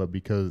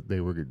because they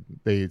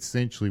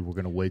essentially were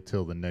going to wait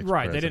till the next.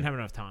 Right, president. they didn't have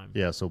enough time.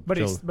 Yeah, so But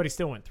he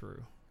still went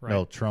through. Right.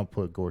 no, Trump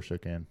put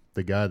Gorsuch in.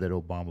 The guy that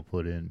Obama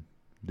put in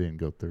didn't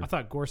go through. I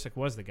thought Gorsuch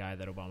was the guy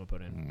that Obama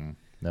put in.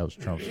 That was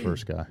Trump's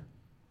first guy.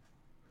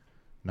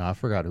 No, I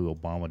forgot who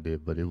Obama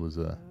did, but it was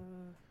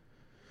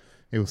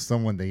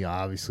someone they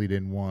obviously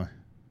didn't want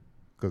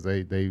because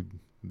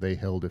they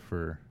held it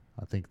for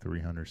I think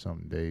 300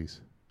 something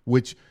days,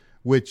 which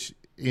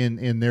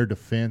in their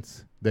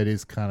defense, that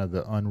is kind of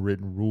the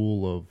unwritten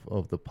rule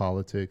of the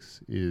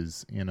politics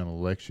is in an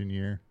election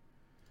year,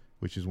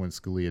 which is when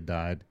Scalia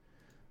died.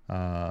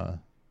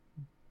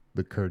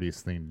 The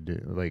courteous thing to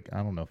do, like,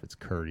 I don't know if it's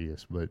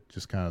courteous, but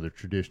just kind of the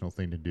traditional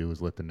thing to do is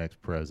let the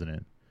next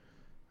president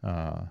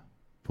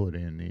put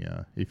in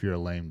the, if you're a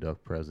lame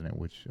duck president,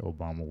 which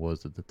Obama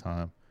was at the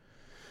time,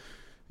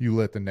 you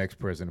let the next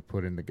president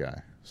put in the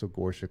guy. So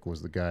Gorsuch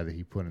was the guy that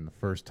he put in the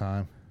first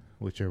time,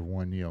 whichever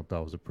one,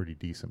 thought was a pretty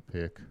decent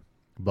pick.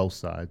 Both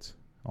sides.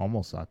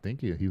 Almost, I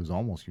think he was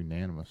almost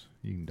unanimous.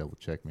 You can double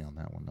check me on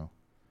that one,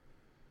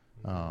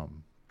 though.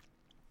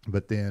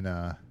 But then,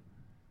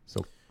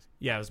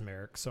 Yeah, it was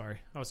Merrick. Sorry,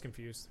 I was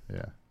confused.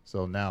 yeah.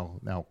 So now,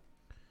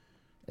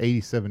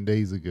 87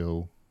 days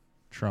ago,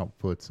 Trump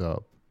puts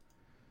up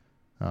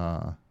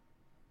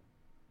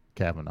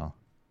Kavanaugh,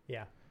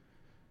 Yeah.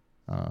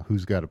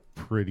 who's got a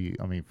pretty,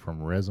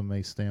 from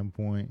resume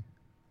standpoint,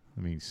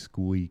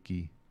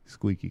 squeaky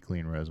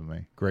clean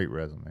resume. Great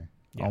resume.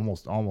 Yeah.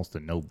 Almost a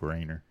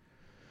no-brainer.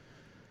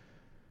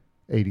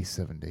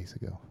 87 days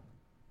ago.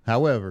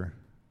 However,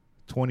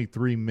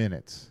 23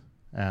 minutes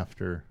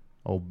after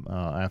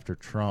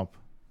Trump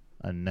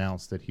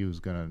announced that he was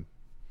going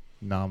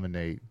to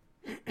nominate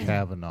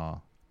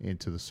Kavanaugh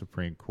into the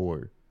Supreme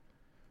Court,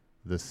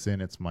 the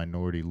Senate's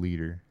minority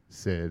leader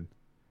said,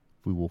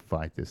 "We will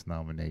fight this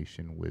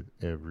nomination with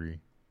every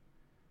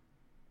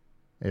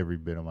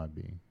bit of my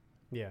being."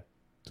 Yeah.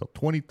 So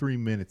 23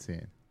 minutes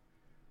in.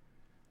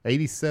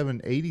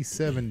 87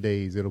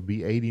 days. It'll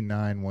be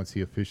 89 once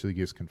he officially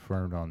gets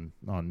confirmed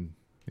on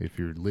if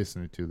you're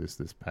listening to this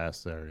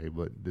past Saturday,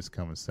 but this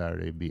coming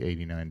Saturday it'd be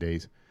 89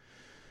 days.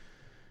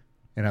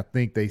 And I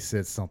think they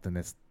said something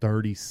that's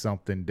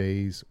 30-something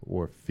days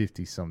or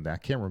 50-something. I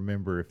can't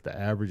remember if the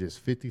average is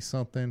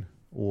 50-something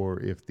or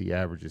if the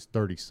average is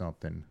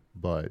 30-something,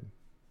 but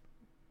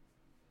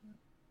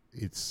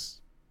this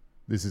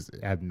is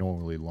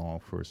abnormally long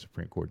for a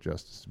Supreme Court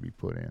justice to be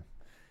put in.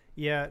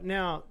 Yeah.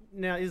 Now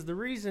is the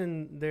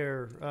reason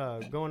they're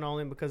going all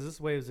in, because this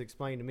way it was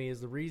explained to me,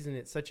 is the reason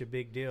it's such a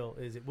big deal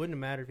is it wouldn't have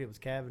mattered if it was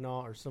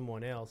Kavanaugh or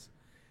someone else.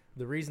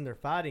 The reason they're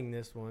fighting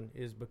this one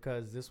is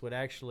because this would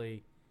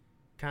actually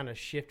kind of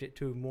shift it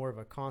to more of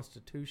a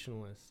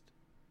constitutionalist,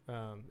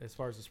 as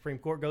far as the Supreme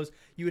Court goes,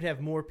 you would have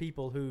more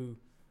people who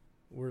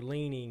were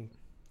leaning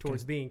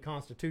towards being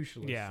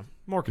constitutionalist. Yeah,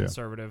 more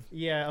conservative.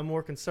 Yeah, a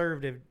more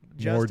conservative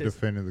More justice.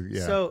 definitive.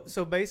 Yeah.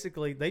 So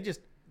basically,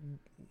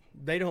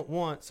 they don't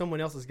want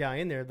someone else's guy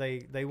in there.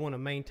 They want to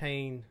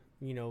maintain,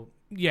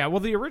 Yeah,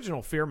 well, the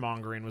original fear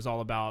mongering was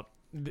all about.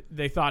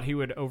 They thought he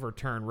would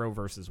overturn Roe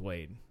versus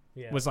Wade.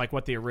 Yeah. Was like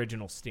what the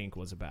original stink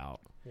was about.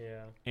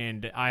 Yeah.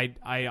 And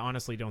I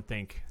honestly don't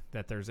think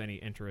that there's any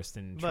interest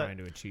in trying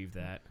to achieve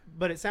that.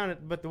 But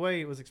the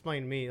way it was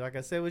explained to me, like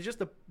I said, was just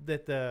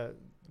that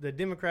the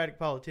Democratic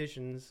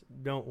politicians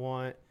don't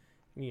want,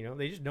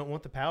 they just don't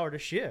want the power to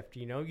shift.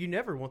 You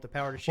never want the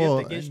power to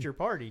shift against your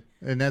party.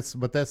 And that's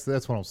what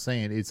I'm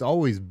saying. It's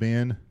always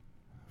been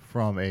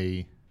from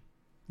if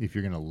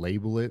you're going to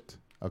label it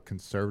a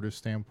conservative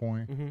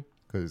standpoint,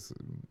 because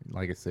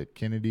like I said,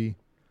 Kennedy,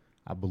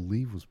 I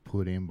believe, was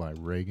put in by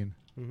Reagan.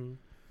 Mm-hmm.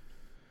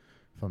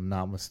 If I'm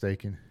not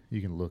mistaken, you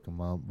can look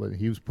him up, but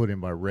he was put in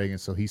by Reagan,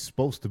 so he's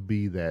supposed to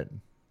be that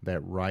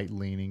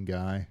right-leaning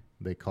guy.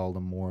 They called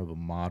him more of a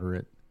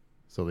moderate,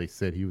 so they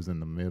said he was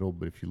in the middle,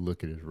 but if you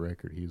look at his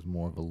record, he was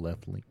more of a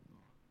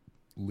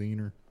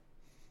left-leaner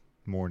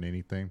more than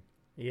anything.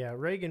 Yeah,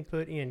 Reagan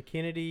put in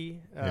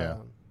Kennedy. Yeah.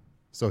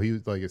 So he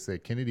was, like I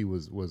said, Kennedy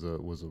was a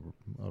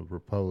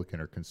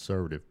Republican or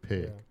conservative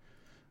pick,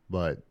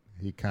 but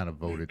he kind of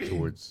voted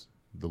towards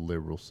the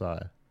liberal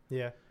side.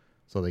 Yeah.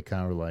 So they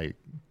kind of like,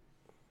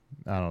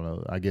 I don't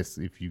know. I guess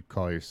if you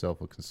call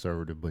yourself a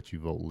conservative but you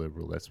vote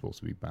liberal, that's supposed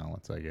to be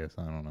balanced, I guess.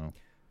 I don't know.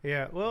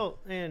 Yeah, well,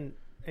 and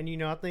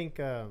I think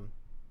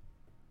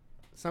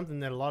something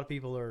that a lot of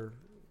people are,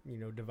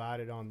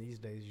 divided on these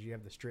days is you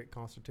have the strict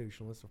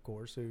constitutionalists, of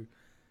course, who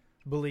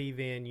believe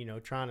in,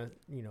 trying to,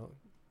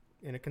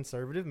 in a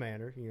conservative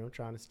manner,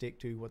 trying to stick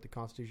to what the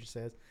Constitution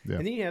says. Yeah.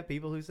 And then you have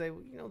people who say,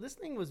 well, this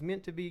thing was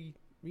meant to be,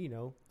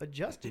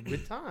 adjusted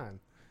with time.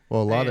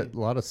 Well, a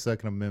lot of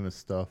Second Amendment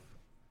stuff.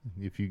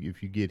 If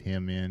you get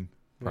him in,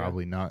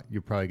 probably not.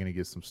 You're probably going to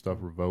get some stuff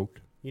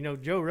revoked.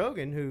 Joe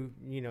Rogan, who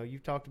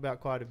you've talked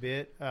about quite a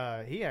bit,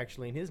 he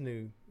actually in his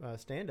new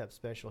stand-up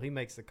special, he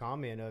makes the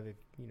comment of if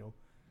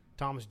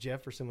Thomas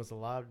Jefferson was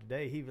alive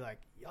today, he'd be like,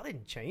 "Y'all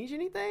didn't change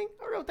anything.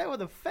 I wrote that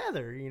with a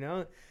feather."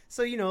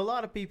 So a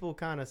lot of people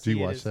kind of see. Do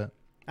you watch that?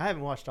 I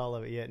haven't watched all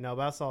of it yet. No,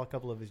 but I saw a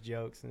couple of his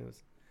jokes, and it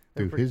was.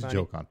 Dude, his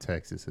joke on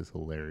Texas is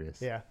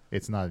hilarious. Yeah.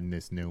 It's not in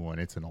this new one.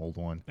 It's an old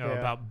one. Oh,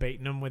 about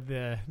baiting them with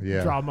the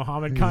Yeah. Draw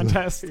Muhammad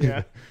contest.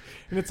 Yeah.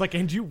 And it's like,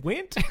 and you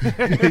went?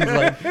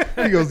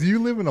 He goes, "You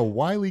live in a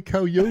Wile E.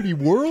 Coyote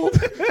world?"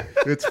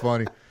 It's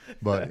funny.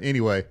 But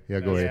anyway,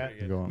 go ahead.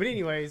 Yeah. Go on. But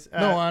anyways,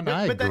 No,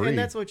 I agree. And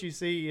that's what you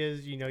see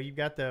is you've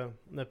got the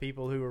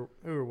people who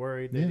are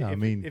worried that Yeah,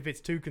 if it's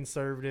too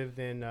conservative,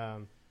 then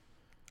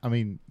I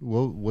mean,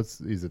 well,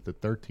 is it the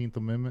 13th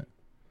Amendment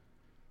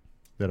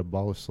that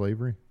abolished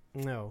slavery?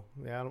 no,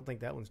 I don't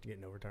think that one's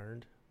getting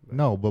overturned. But.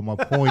 No, but my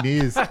point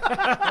is, Where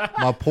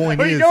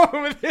are you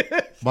going with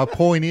this? my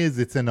point is,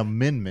 it's an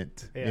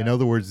amendment. Yeah. In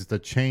other words, it's a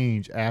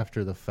change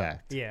after the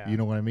fact. Yeah. You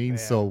know what I mean? Yeah.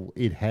 So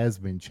it has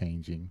been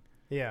changing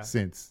Yeah,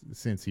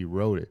 since he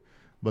wrote it.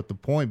 But the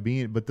point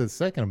being, but the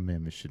Second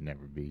Amendment should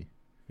never be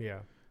yeah.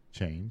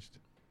 changed.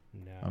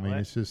 No, I mean,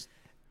 it's just.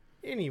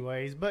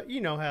 anyways, but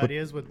you know how it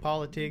is with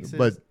politics.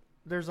 But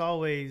there's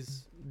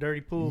always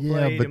dirty pool Yeah,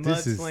 play but and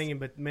this is- mudslinging.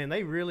 But man,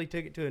 they really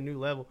took it to a new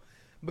level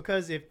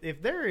because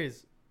if there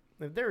is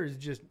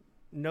just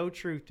no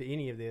truth to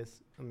any of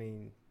this, I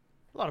mean,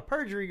 a lot of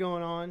perjury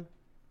going on,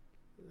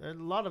 a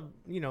lot of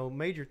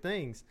major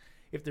things.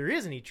 If there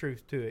is any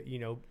truth to it,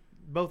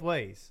 both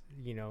ways,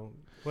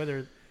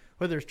 whether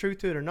there's truth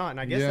to it or not. And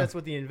I guess Yeah. that's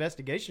what the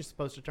investigation is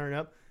supposed to turn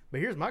up. But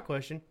here's my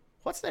question.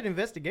 What's that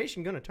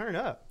investigation going to turn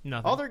up?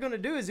 Nothing. All they're going to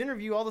do is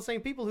interview all the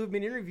same people who've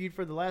been interviewed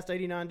for the last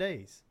 89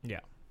 days. Yeah.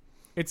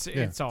 It's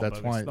all that's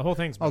bogus. why- The whole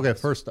thing's Okay,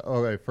 bogus.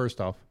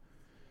 first off,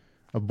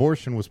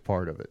 abortion was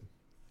part of it.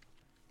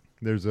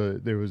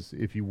 There was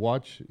if you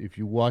watch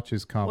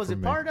his confirmation. Was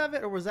it part of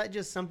it, or was that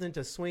just something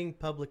to swing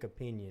public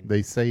opinion?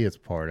 They say it's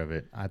part of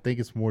it. I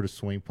think it's more to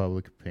swing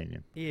public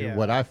opinion. Yeah. And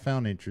what I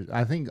found interesting,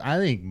 I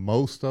think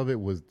most of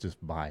it was just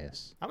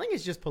bias. I think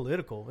it's just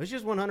political. It's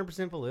just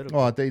 100% political.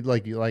 Well, I think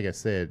like I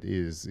said,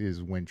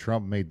 is when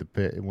Trump made the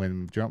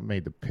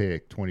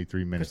pick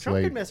 23 Because minutes Trump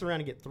later. could mess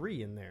around and get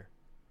 3 in there.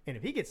 And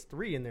if he gets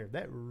 3 in there,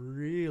 that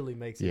really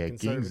makes Yeah,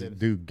 it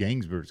conservative.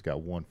 Ginsburg's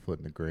got one foot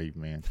in the grave,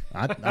 man.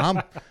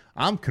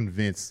 I'm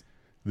convinced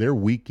they're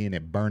weekend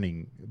at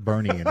burning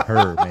in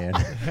her, man.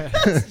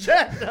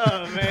 Shut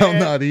up, man. I'm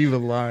not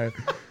even lying.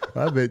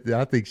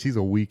 I think she's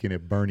a weekend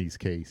at Bernie's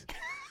case.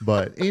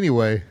 But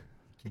anyway,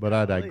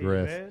 I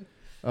digress.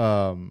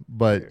 Man.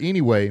 But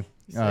anyway,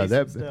 Say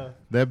some stuff.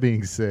 that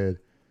being said,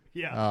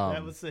 Yeah,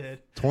 that was said.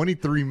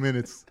 23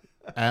 minutes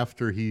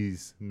after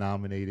he's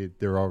nominated,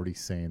 they're already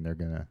saying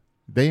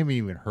they haven't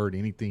even heard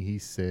anything he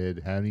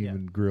said, haven't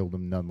even grilled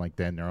him, nothing like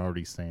that, and they're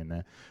already saying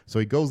that. So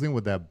he goes in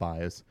with that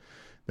bias.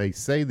 They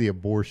say the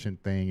abortion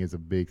thing is a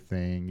big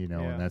thing,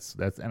 and that's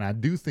and I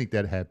do think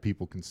that had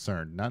people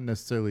concerned, not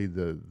necessarily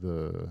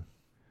the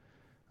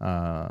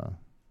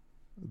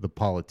the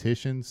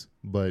politicians,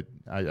 but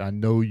I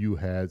know you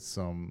had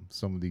some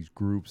of these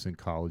groups and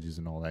colleges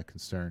and all that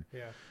concern.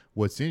 Yeah.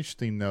 What's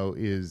interesting though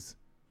is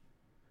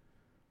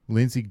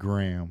Lindsey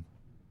Graham,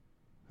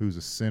 who's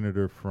a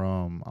senator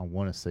from, I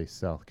want to say,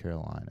 South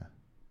Carolina,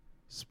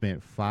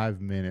 spent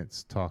 5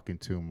 minutes talking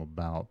to him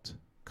about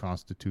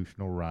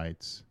constitutional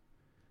rights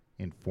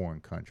in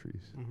foreign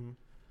countries. Mm-hmm.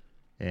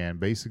 And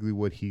basically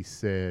what he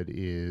said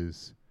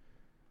is,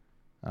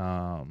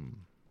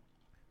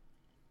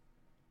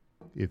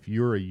 if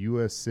you're a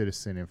U.S.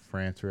 citizen in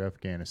France or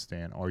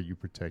Afghanistan, are you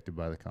protected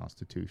by the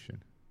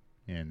Constitution?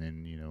 And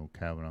then,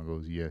 Kavanaugh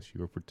goes, yes,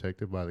 you are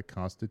protected by the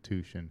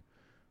Constitution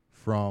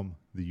from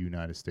the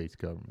United States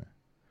government.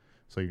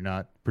 So you're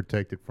not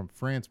protected from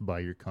France by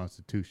your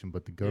Constitution,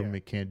 but the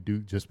government can't do,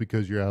 just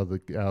because you're out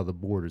of the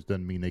borders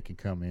doesn't mean they can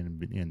come in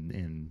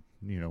and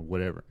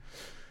whatever.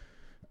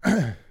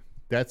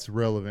 That's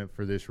relevant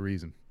for this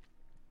reason.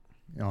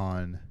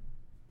 On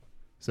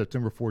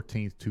September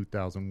 14th,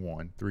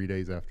 2001, 3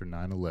 days after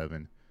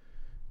 9/11,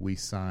 we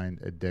signed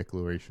a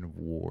declaration of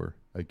war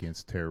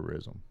against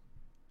terrorism.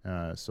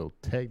 So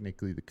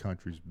technically the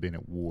country's been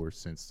at war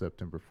since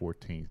September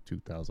 14th,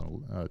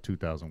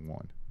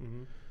 2001.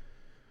 Mm-hmm.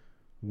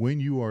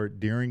 When you are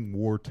during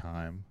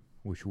wartime,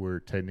 which we're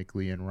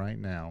technically in right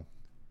now,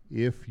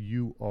 if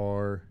you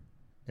are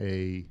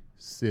a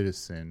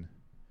citizen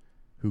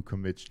who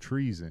commits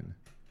treason,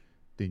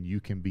 then you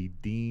can be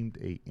deemed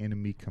a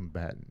enemy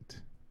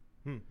combatant.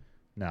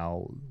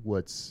 Now,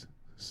 what's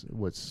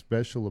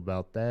special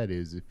about that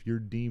is if you're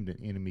deemed an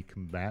enemy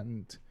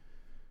combatant,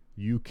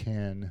 you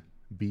can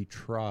be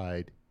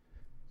tried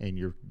and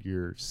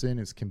your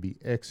sentence can be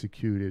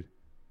executed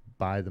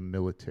by the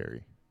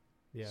military.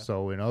 Yeah.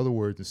 So in other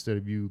words, instead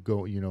of you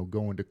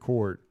going to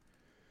court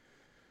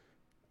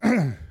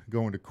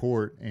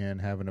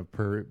and having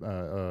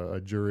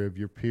a jury of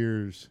your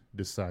peers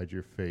decide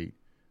your fate,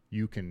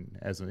 you can,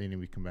 as an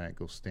enemy combatant,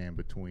 go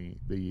stand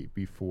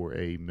before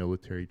a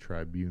military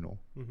tribunal,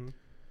 Mm-hmm.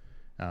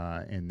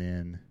 and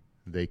then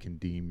they can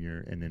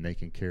and then they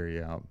can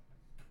carry out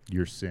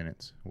your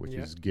sentence, which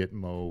is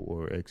Gitmo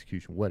or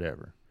execution,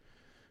 whatever.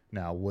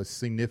 Now, what's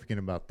significant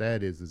about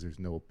that is there's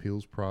no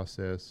appeals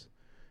process,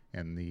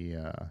 and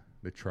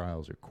the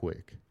trials are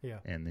quick. Yeah.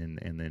 And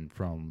then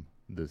from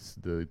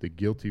the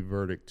guilty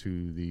verdict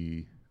to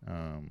the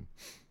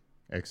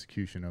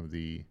execution of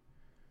the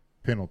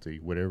penalty,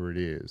 whatever it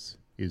is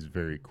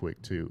very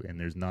quick too. And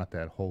there's not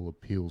that whole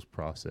appeals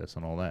process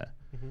and all that.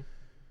 Mm-hmm.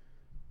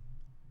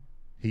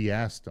 He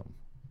asked them,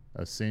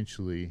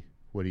 essentially,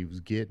 what he was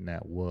getting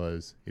at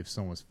was if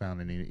someone's found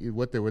in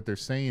what they're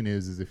saying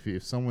is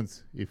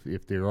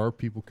if there are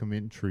people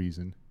committing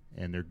treason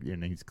and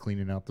he's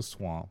cleaning out the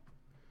swamp,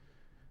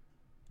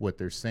 what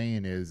they're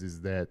saying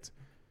is that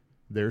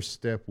their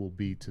step will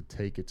be to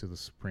take it to the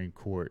Supreme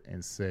Court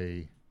and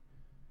say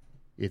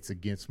it's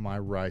against my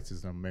rights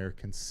as an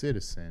American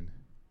citizen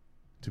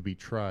to be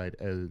tried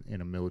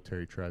in a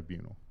military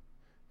tribunal.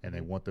 And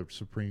they want the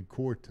Supreme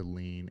Court to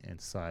lean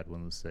and side with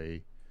them and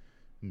say,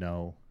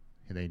 no,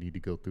 they need to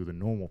go through the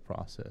normal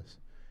process.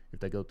 If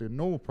they go through the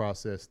normal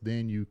process,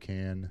 then you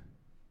can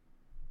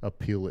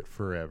appeal it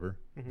forever.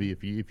 Mm-hmm.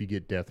 If you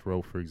get death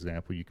row, for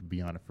example, you could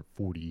be on it for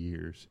 40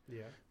 years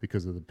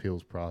because of the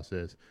appeals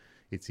process.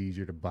 It's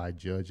easier to buy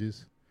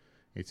judges.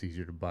 It's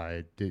easier to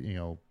buy,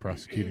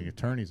 prosecuting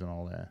attorneys and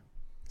all that.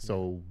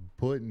 So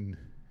putting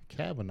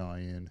Kavanaugh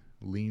in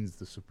leans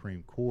the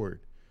Supreme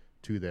Court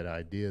to that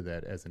idea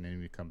that as an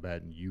enemy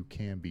combatant, you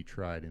can be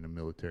tried in a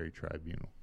military tribunal.